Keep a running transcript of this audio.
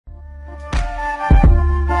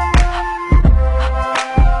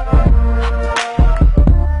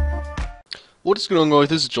What is going on, guys?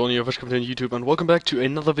 This is Johnny of on YouTube, and welcome back to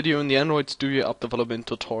another video in the Android Studio app development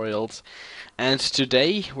tutorials. And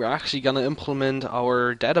today we're actually gonna implement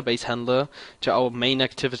our database handler to our main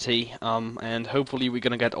activity, and hopefully we're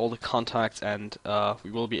gonna get all the contacts, and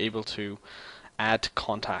we will be able to add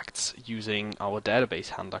contacts using our database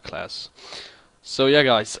handler class. So yeah,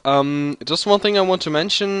 guys, just one thing I want to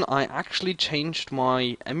mention. I actually changed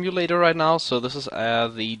my emulator right now. So this is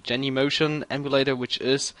the Genymotion Emulator, which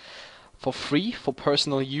is for free for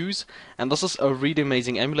personal use, and this is a really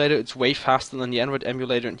amazing emulator. It's way faster than the Android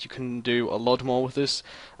emulator, and you can do a lot more with this.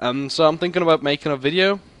 So I'm thinking about making a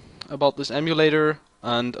video about this emulator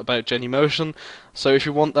and about Genymotion. So if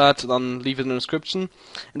you want that, then leave it in the description.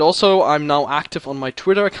 And also, I'm now active on my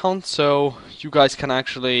Twitter account, so you guys can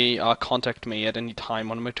actually contact me at any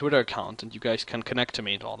time on my Twitter account, and you guys can connect to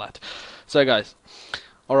me and all that. So guys,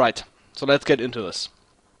 alright, so let's get into this.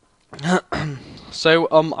 So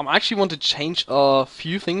I actually want to change a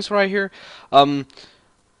few things right here.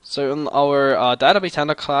 So in our database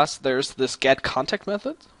handler class, there's this get contact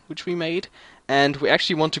method which we made, and we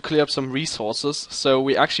actually want to clear up some resources. So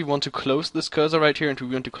we actually want to close this cursor right here, and we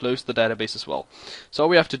want to close the database as well. So all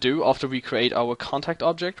we have to do after we create our contact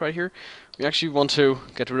object right here, we actually want to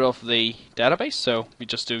get rid of the database. So we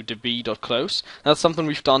just do db.close. That's something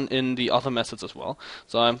we've done in the other methods as well.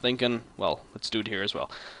 So I'm thinking, well, let's do it here as well.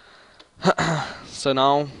 So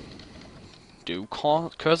now do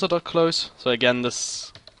cursor.close. So again,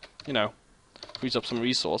 this, frees up some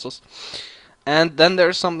resources. And then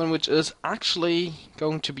there's something which is actually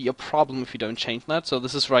going to be a problem if you don't change that. So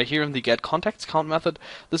this is right here in the get contacts count method.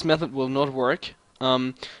 This method will not work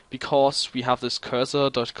because we have this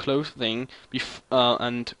cursor.close thing,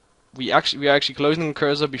 and we are actually closing the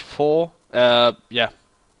cursor before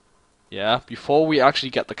before we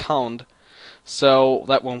actually get the count. So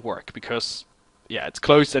that won't work because it's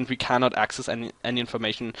closed, and we cannot access any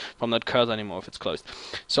information from that cursor anymore if it's closed.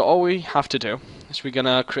 So all we have to do is we're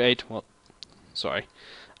gonna create what?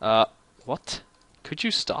 Could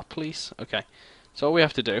you stop, please? Okay. So all we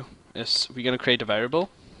have to do is we're gonna create a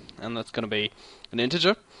variable, and that's gonna be an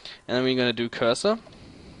integer, and then we're gonna do cursor.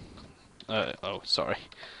 And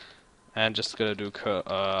just gonna do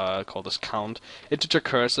call this count integer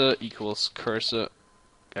cursor equals cursor.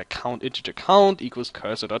 Count integer count equals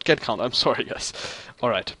cursor.getCount. I'm sorry, guys.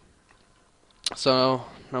 Alright. So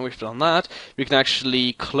now we've done that, we can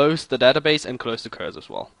actually close the database and close the cursor as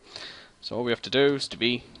well. So all we have to do is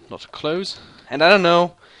db.close. And I don't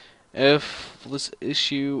know if this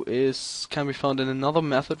issue can be found in another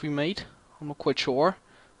method we made. I'm not quite sure.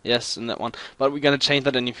 Yes, in that one. But we're gonna change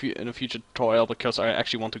that in a future tutorial because I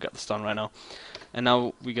actually want to get this done right now. And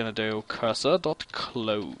now we're gonna do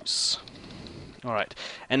cursor.close. Alright,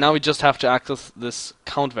 and now we just have to access this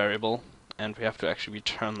count variable, and we have to actually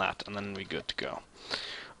return that, and then we're good to go.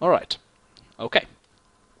 Alright, okay.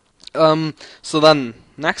 So then,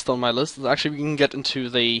 next on my list is actually we can get into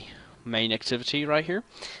the main activity right here,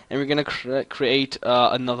 and we're going to create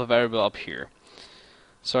another variable up here.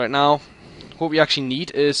 So right now, what we actually need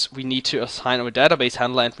is we need to assign our database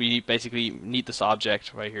handler, and we basically need this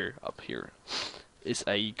object right here, up here, is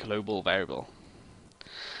a global variable.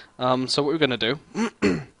 So what we're gonna do,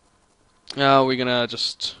 we're gonna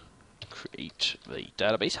just create the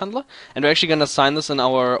database handler, and we're actually gonna assign this in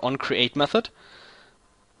our onCreate method,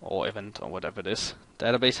 or event, or whatever it is.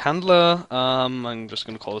 Database handler. I'm just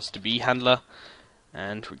gonna call this DB handler,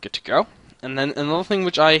 and we're good to go. And then another thing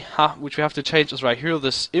which we have to change is right here,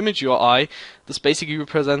 this image URI. This basically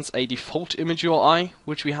represents a default image URI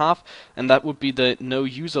which we have, and that would be the no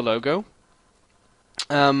user logo.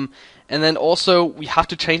 And then also we have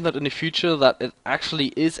to change that in the future that it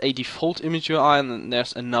actually is a default image URI, and then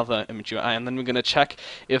there's another image URI, and then we're gonna check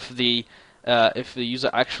if the user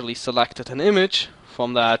actually selected an image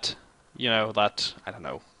from that, that, I don't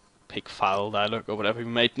know, pick file dialog or whatever we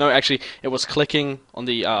made. No, actually it was clicking on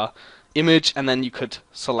the image, and then you could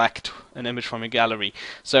select an image from a gallery.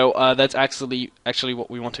 So that's actually what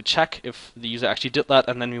we want to check, if the user actually did that,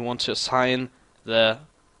 and then we want to assign the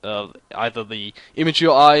either the image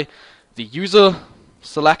UI, the user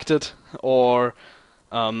selected, or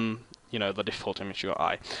the default image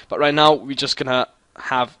UI. But right now we're just gonna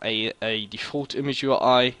have a default image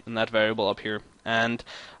UI in that variable up here, and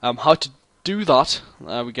how to do that,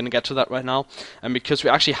 we're gonna get to that right now. And because we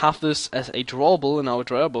actually have this as a drawable in our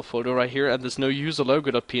drawable folder right here, and there's no user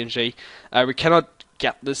logo.png, we cannot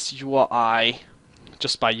get this URI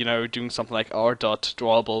just by doing something like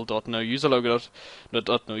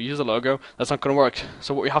r.drawable.noUserLogo. That's not going to work.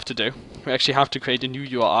 So what we have to do, we actually have to create a new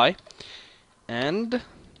URI, and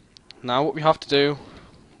now what we have to do,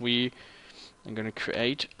 we I'm going to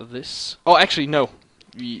create this. Oh, actually, no.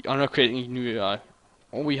 We are not creating a new UI.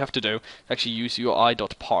 All we have to do is actually use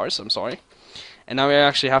UI.parse, I'm sorry. And now we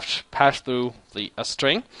actually have to pass through a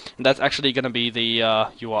string, and that's actually going to be the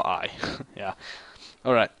URI. Yeah.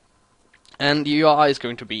 Alright. And the URI is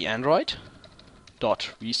going to be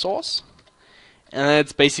Android.resource. And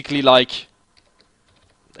it's basically like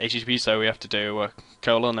HTTP, so we have to do a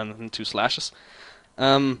colon and then 2 slashes.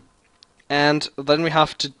 And then we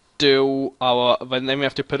have to do then we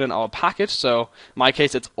have to put in our package. So in my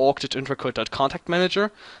case, it's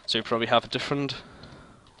octet_intracode.contact_manager. So you probably have a different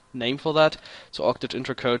name for that. So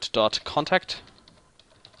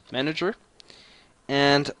octet_intracode.contact_manager.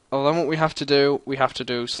 And then what we have to do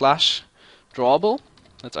 /drawable.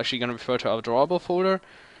 That's actually going to refer to our drawable folder.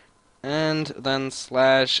 And then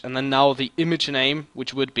and then now the image name,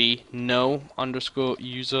 which would be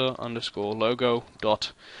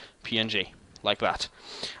no_user_logo.png, like that.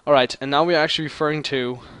 Alright, and now we are actually referring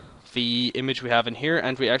to the image we have in here,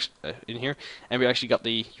 and we actually got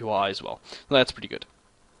the UI as well. So that's pretty good.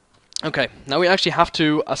 Okay, now we actually have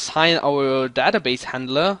to assign our database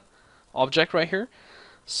handler object right here.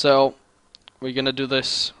 So we're gonna do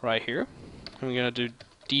this right here. We're gonna do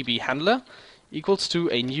db handler equals to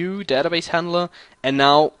a new database handler, and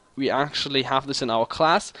now we actually have this in our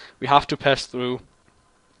class. We have to pass through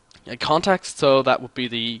a context, so that would be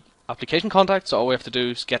the application contact. So all we have to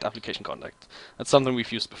do is get application contact. That's something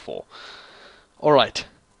we've used before. Alright,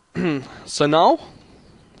 so now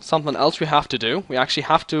something else we have to do. We actually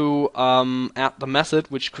have to add the method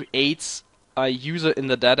which creates a user in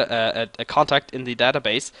the a contact in the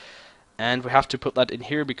database, and we have to put that in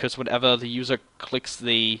here because whenever the user clicks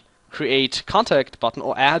the create contact button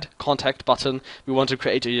or add contact button, we want to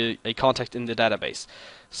create a contact in the database.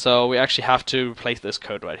 So we actually have to replace this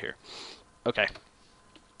code right here. Okay.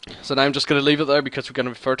 So now I'm just going to leave it there because we're going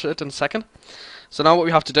to refer to it in a second. So now what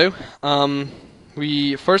we have to do,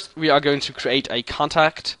 we are going to create a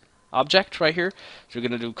contact object right here. So we're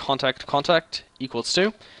going to do contact equals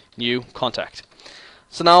to new contact.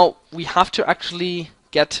 So now we have to actually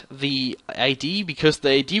get the ID, because the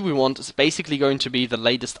ID we want is basically going to be the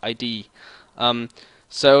latest ID.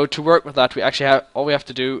 So to work with that, we actually all we have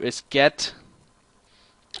to do is get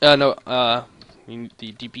the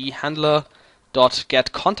db handler dot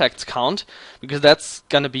get contacts count, because that's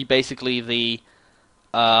gonna be basically the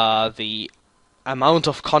amount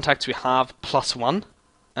of contacts we have plus 1,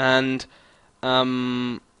 and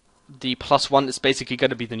the plus 1 is basically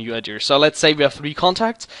going to be the new ID. So let's say we have 3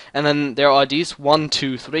 contacts, and then their IDs 1,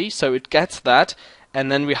 2, 3, so it gets that, and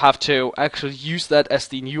then we have to actually use that as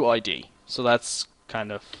the new ID. So that's kind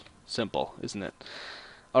of simple, isn't it?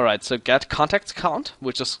 Alright, so get contacts count,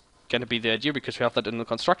 which is going to be the ID because we have that in the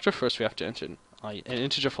constructor. First we have to enter an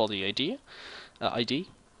integer for the ID.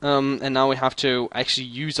 And now we have to actually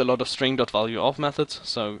use a lot of string.valueOf methods.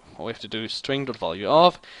 So all we have to do is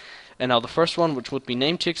string.valueOf. And now the first one, which would be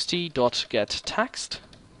nameTxt.getText.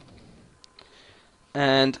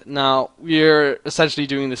 And now we're essentially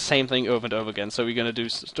doing the same thing over and over again. So we're going to do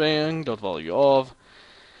string.valueOf.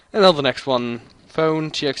 And now the next one,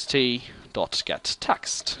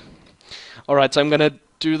 phone.txt.getText. Alright, so I'm going to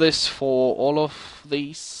do this for all of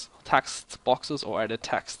these text boxes or edit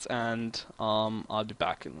texts, and I'll be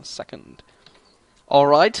back in a second.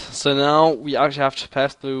 Alright, so now we actually have to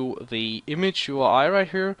pass through the image URI right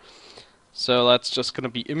here. So that's just going to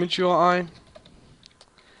be image URI.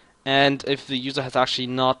 And if the user has actually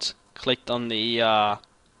not clicked on the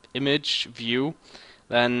image view,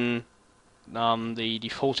 then the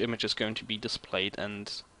default image is going to be displayed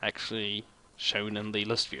and actually shown in the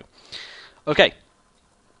list view. Okay,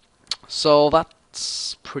 so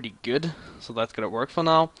that's pretty good. So that's going to work for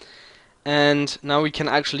now. And now we can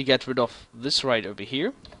actually get rid of this right over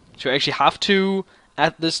here. So we actually have to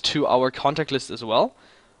add this to our contact list as well.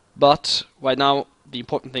 But right now, the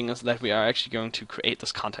important thing is that we are actually going to create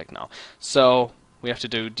this contact now. So we have to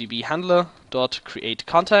do db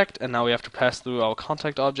handler.createContact, and now we have to pass through our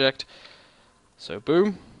contact object. So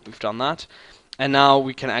boom, we've done that. And now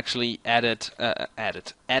we can actually add it to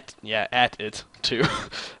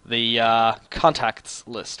the contacts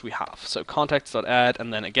list we have. So contacts.add,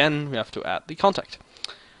 and then again we have to add the contact.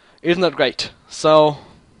 Isn't that great? So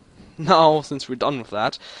now, since we're done with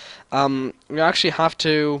that, we actually have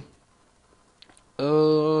to.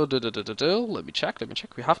 Let me check.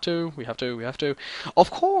 We have to.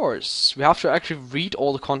 Of course, we have to actually read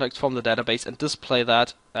all the contacts from the database and display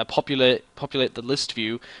that, populate the list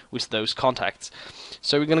view with those contacts.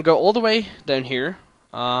 So we're gonna go all the way down here.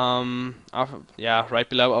 Right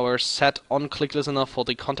below our set on click listener for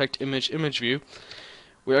the contact image view.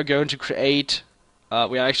 We are going to create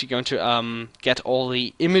we are actually going to get all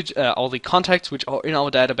the all the contacts which are in our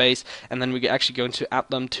database, and then we're actually going to add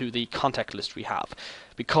them to the contact list we have.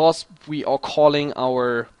 Because we are calling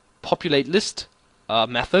our populate list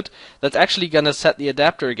method, that's actually going to set the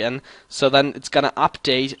adapter again, so then it's going to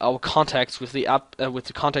update our contacts with the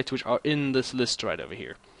contacts which are in this list right over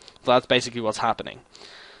here. So that's basically what's happening.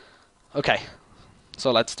 Okay,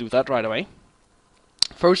 so let's do that right away.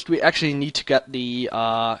 First, we actually need to get the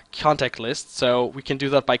contact list, so we can do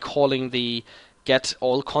that by calling the get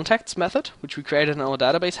all contacts method, which we created in our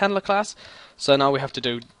database handler class. So now we have to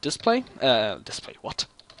do display what?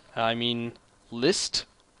 I mean list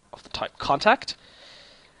of the type contact,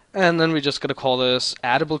 and then we're just going to call this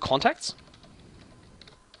addable contacts.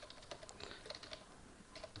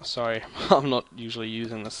 Sorry, I'm not usually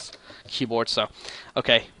using this keyboard, so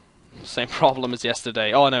okay, same problem as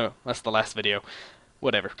yesterday. Oh no, that's the last video.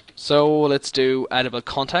 Whatever. So let's do addable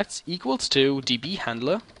contacts equals to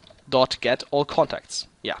DBHandler dot get all contacts.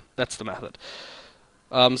 Yeah, that's the method.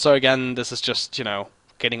 So again, this is just, you know,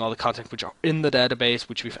 getting all the contacts which are in the database,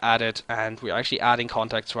 which we've added, and we're actually adding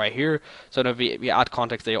contacts right here. So now we add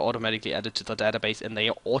contacts, they are automatically added to the database, and they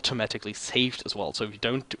are automatically saved as well. So you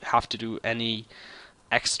don't have to do any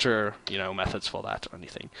extra, you know, methods for that or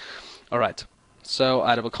anything. All right. So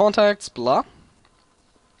addable contacts, blah.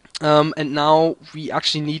 And now we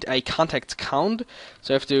actually need a contact count,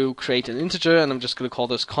 so I have to create an integer, and I'm just going to call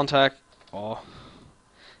this contact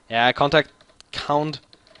count,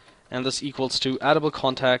 and this equals to addable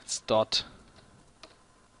contacts dot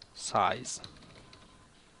size.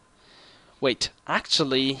 Wait,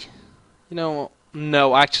 actually, you know,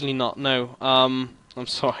 no, actually not. No, I'm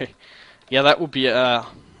sorry. Yeah, that would be that's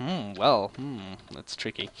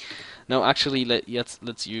tricky. No, actually,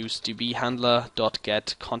 let's use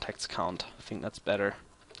dbHandler.get contacts count. I think that's better.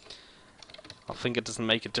 I think it doesn't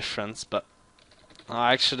make a difference, but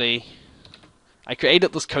I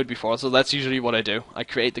created this code before, so that's usually what I do. I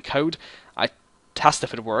create the code, I test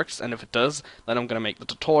if it works, and if it does, then I'm going to make the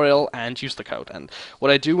tutorial and use the code. And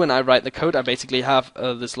what I do when I write the code, I basically have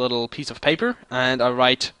this little piece of paper, and I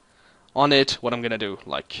write on it what I'm going to do,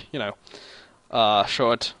 like, you know,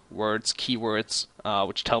 short words, keywords,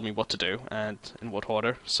 which tell me what to do and in what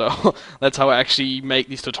order. So that's how I actually make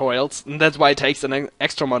these tutorials, and that's why it takes an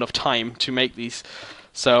extra amount of time to make these.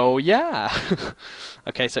 So yeah.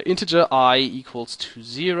 Okay, so integer I equals to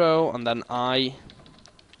 0, and then I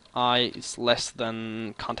is less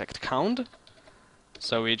than contact count.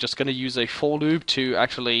 So we're just going to use a for loop to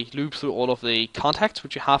actually loop through all of the contacts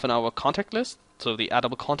which you have in our contact list, so the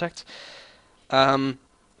addable contacts.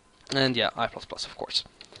 And yeah, I++, of course.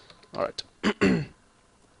 Alright.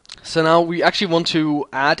 So now we actually want to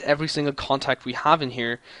add every single contact we have in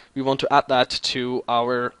here. We want to add that to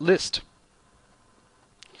our list.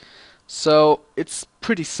 So it's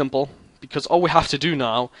pretty simple, because all we have to do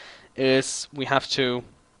now is we have to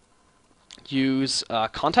use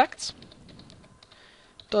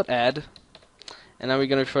contacts.add, and now we're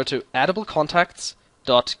going to refer to addable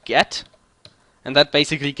contacts.get, and that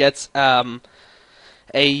basically gets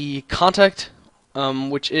a contact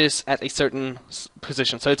which is at a certain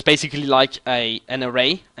position. So it's basically like an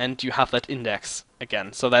array, and you have that index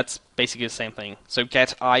again. So that's basically the same thing. So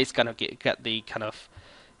get I is going to get the kind of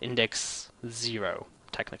index 0,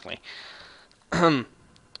 technically.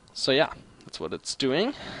 So yeah, that's what it's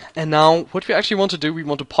doing. And now what we actually want to do, we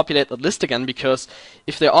want to populate the list again, because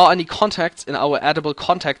if there are any contacts in our addable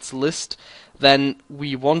contacts list, then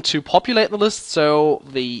we want to populate the list so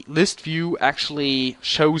the list view actually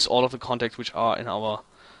shows all of the contacts which are in our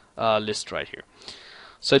list right here.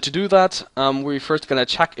 So to do that, we're first going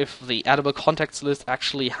to check if the addable contacts list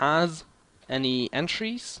actually has any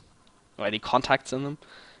entries or any contacts in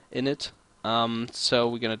it. So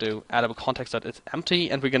we're going to do addable contacts.it's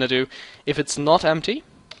empty, and we're going to do, if it's not empty,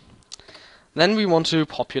 then we want to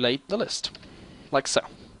populate the list, like so.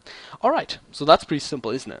 Alright, so that's pretty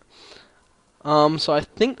simple, isn't it? So I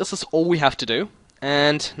think this is all we have to do,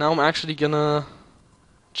 and now I'm actually gonna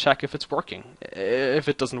check if it's working. If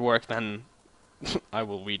it doesn't work, then I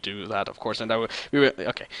will redo that, of course, and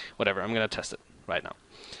okay, whatever, I'm gonna test it right now.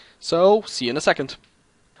 So, see you in a second.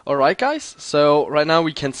 Alright guys, so right now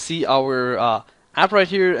we can see our app right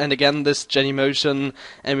here, and again, this Genymotion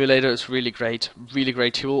Emulator is really great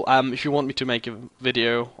tool. If you want me to make a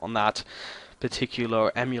video on that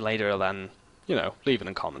particular emulator, then, you know, leave it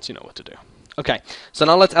in comments, you know what to do. Okay, so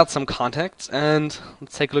now let's add some contacts, and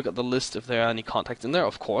let's take a look at the list if there are any contacts in there.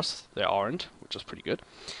 Of course, there aren't, which is pretty good.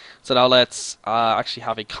 So now let's actually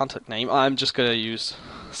have a contact name. I'm just going to use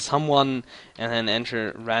someone and then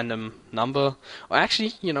enter random number. Or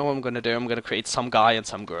actually, you know what I'm going to do? I'm going to create some guy and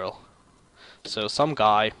some girl. So some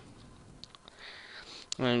guy.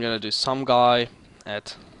 I'm gonna do some guy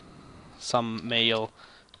at somemail.com,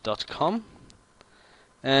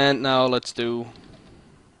 and now let's do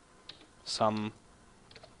some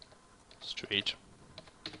street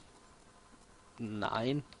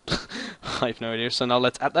 9. I have no idea. So now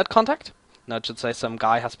let's add that contact. Now it should say some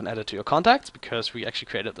guy has been added to your contacts because we actually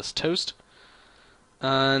created this toast.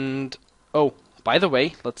 And oh, by the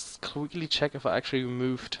way, let's quickly check if I actually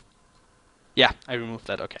removed. Yeah, I removed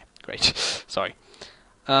that. Okay, great. Sorry.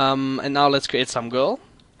 And now let's create some girl.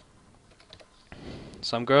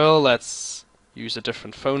 Some girl. Let's use a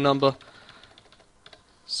different phone number.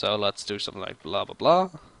 So let's do something like blah blah blah.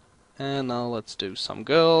 And now let's do some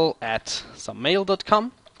girl at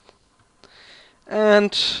somemail.com.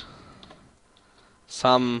 And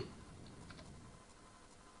some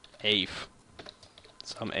Ave.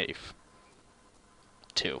 Some Ave.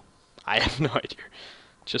 2. I have no idea.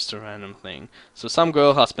 Just a random thing. So some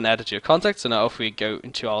girl has been added to your contacts. So now if we go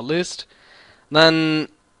into our list, then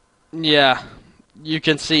yeah, you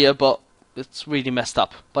can see it, but it's really messed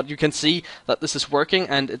up. But you can see that this is working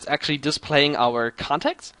and it's actually displaying our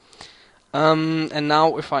contacts. And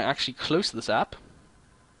now if I actually close this app,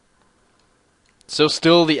 so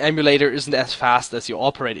still the emulator isn't as fast as your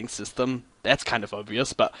operating system. That's kind of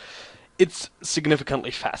obvious, but it's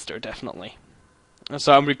significantly faster, definitely.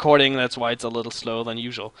 So I'm recording, that's why it's a little slower than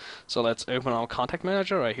usual. So let's open our contact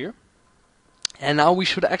manager right here. And now we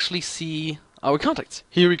should actually see our contacts.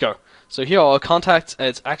 Here we go. So here are our contacts.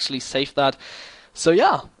 It's actually saved that. So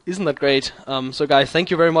yeah, isn't that great? So guys,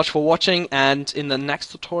 thank you very much for watching. And in the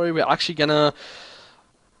next tutorial, we're actually gonna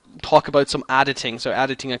talk about some editing. So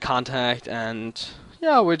editing a contact, and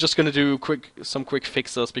yeah, we're just gonna do some quick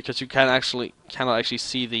fixes because you cannot actually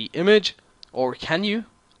see the image, or can you?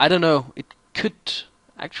 I don't know. It could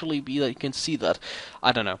actually be that you can see that.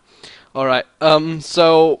 I don't know. Alright,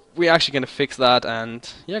 so we're actually gonna fix that,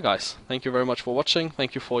 and yeah guys, thank you very much for watching,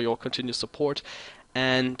 thank you for your continued support,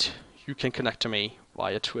 and you can connect to me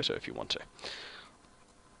via Twitter if you want to.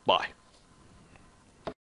 Bye.